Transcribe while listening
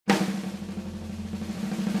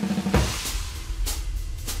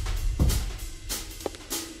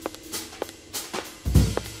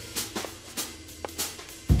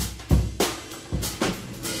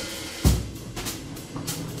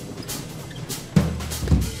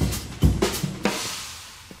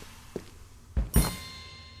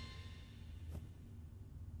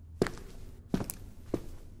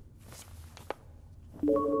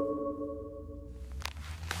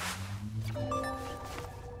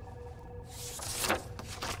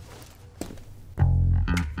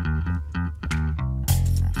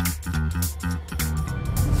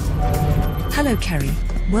Hello Kerry,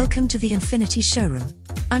 welcome to the Infinity Showroom.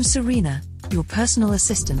 I'm Serena, your personal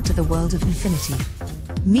assistant to the world of infinity.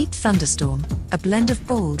 Meet Thunderstorm, a blend of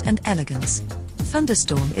bold and elegance.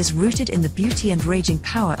 Thunderstorm is rooted in the beauty and raging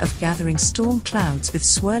power of gathering storm clouds with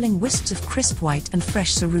swirling wisps of crisp white and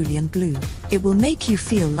fresh cerulean blue. It will make you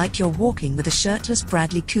feel like you're walking with a shirtless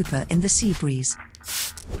Bradley Cooper in the sea breeze.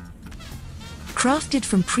 Crafted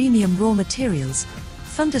from premium raw materials,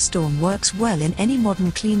 Thunderstorm works well in any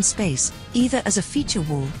modern clean space, either as a feature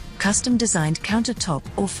wall, custom-designed countertop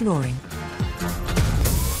or flooring.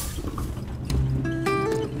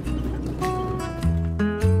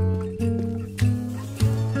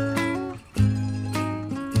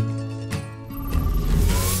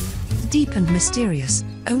 Deep and mysterious,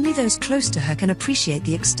 only those close to her can appreciate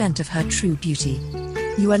the extent of her true beauty.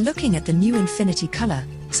 You are looking at the new Infinity color,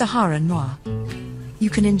 Sahara Noir. You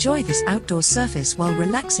can enjoy this outdoor surface while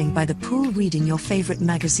relaxing by the pool reading your favorite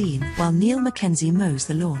magazine while Neil Mackenzie mows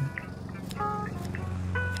the lawn.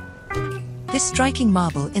 This striking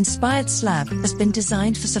marble-inspired slab has been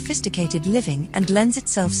designed for sophisticated living and lends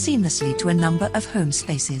itself seamlessly to a number of home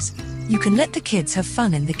spaces. You can let the kids have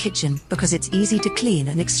fun in the kitchen because it's easy to clean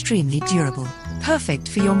and extremely durable. Perfect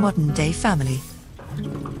for your modern-day family.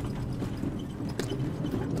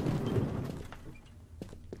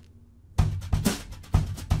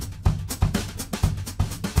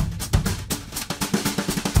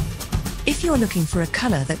 If you're looking for a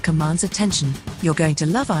color that commands attention, you're going to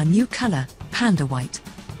love our new color, Panda White.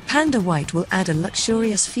 Panda White will add a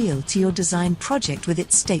luxurious feel to your design project with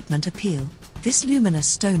its statement appeal. This luminous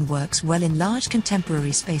stone works well in large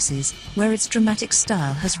contemporary spaces, where its dramatic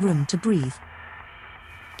style has room to breathe.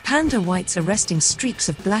 Panda White's arresting streaks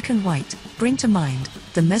of black and white bring to mind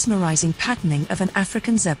the mesmerizing patterning of an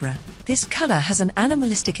African zebra. This color has an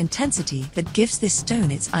animalistic intensity that gives this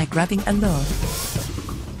stone its eye-grabbing allure.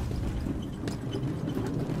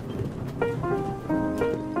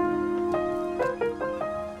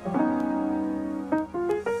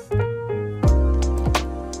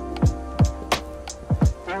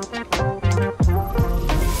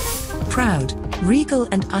 Proud, regal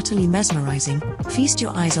and utterly mesmerizing, feast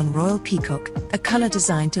your eyes on Royal Peacock, a color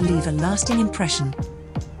designed to leave a lasting impression.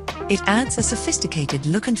 It adds a sophisticated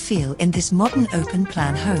look and feel in this modern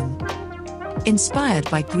open-plan home. Inspired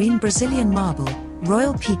by green Brazilian marble,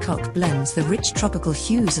 Royal Peacock blends the rich tropical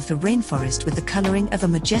hues of the rainforest with the coloring of a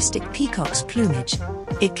majestic peacock's plumage.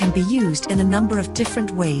 It can be used in a number of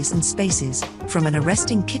different ways and spaces, from an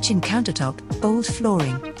arresting kitchen countertop, bold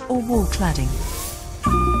flooring, or wall cladding.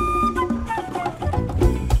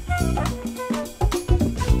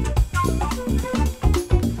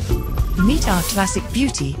 Meet our classic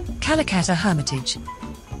beauty, Calacatta Hermitage.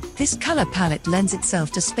 This color palette lends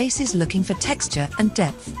itself to spaces looking for texture and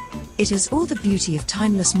depth. It has all the beauty of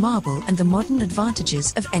timeless marble and the modern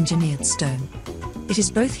advantages of engineered stone. It is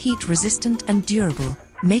both heat-resistant and durable,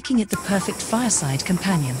 making it the perfect fireside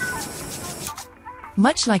companion.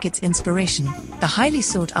 Much like its inspiration, the highly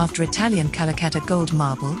sought-after Italian Calacatta gold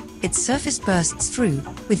marble, its surface bursts through,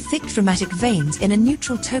 with thick dramatic veins in a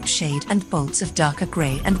neutral taupe shade and bolts of darker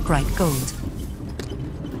grey and bright gold.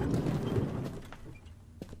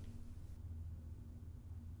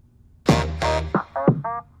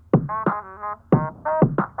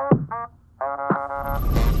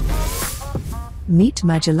 Meet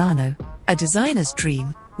Magellano, a designer's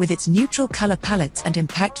dream, with its neutral color palettes and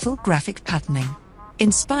impactful graphic patterning.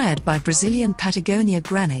 Inspired by Brazilian Patagonia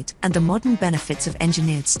granite and the modern benefits of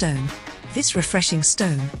engineered stone, this refreshing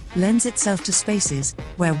stone lends itself to spaces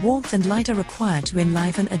where warmth and light are required to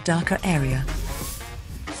enliven a darker area.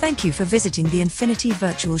 Thank you for visiting the Infinity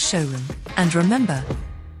Virtual Showroom, and remember,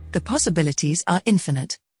 the possibilities are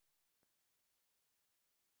infinite.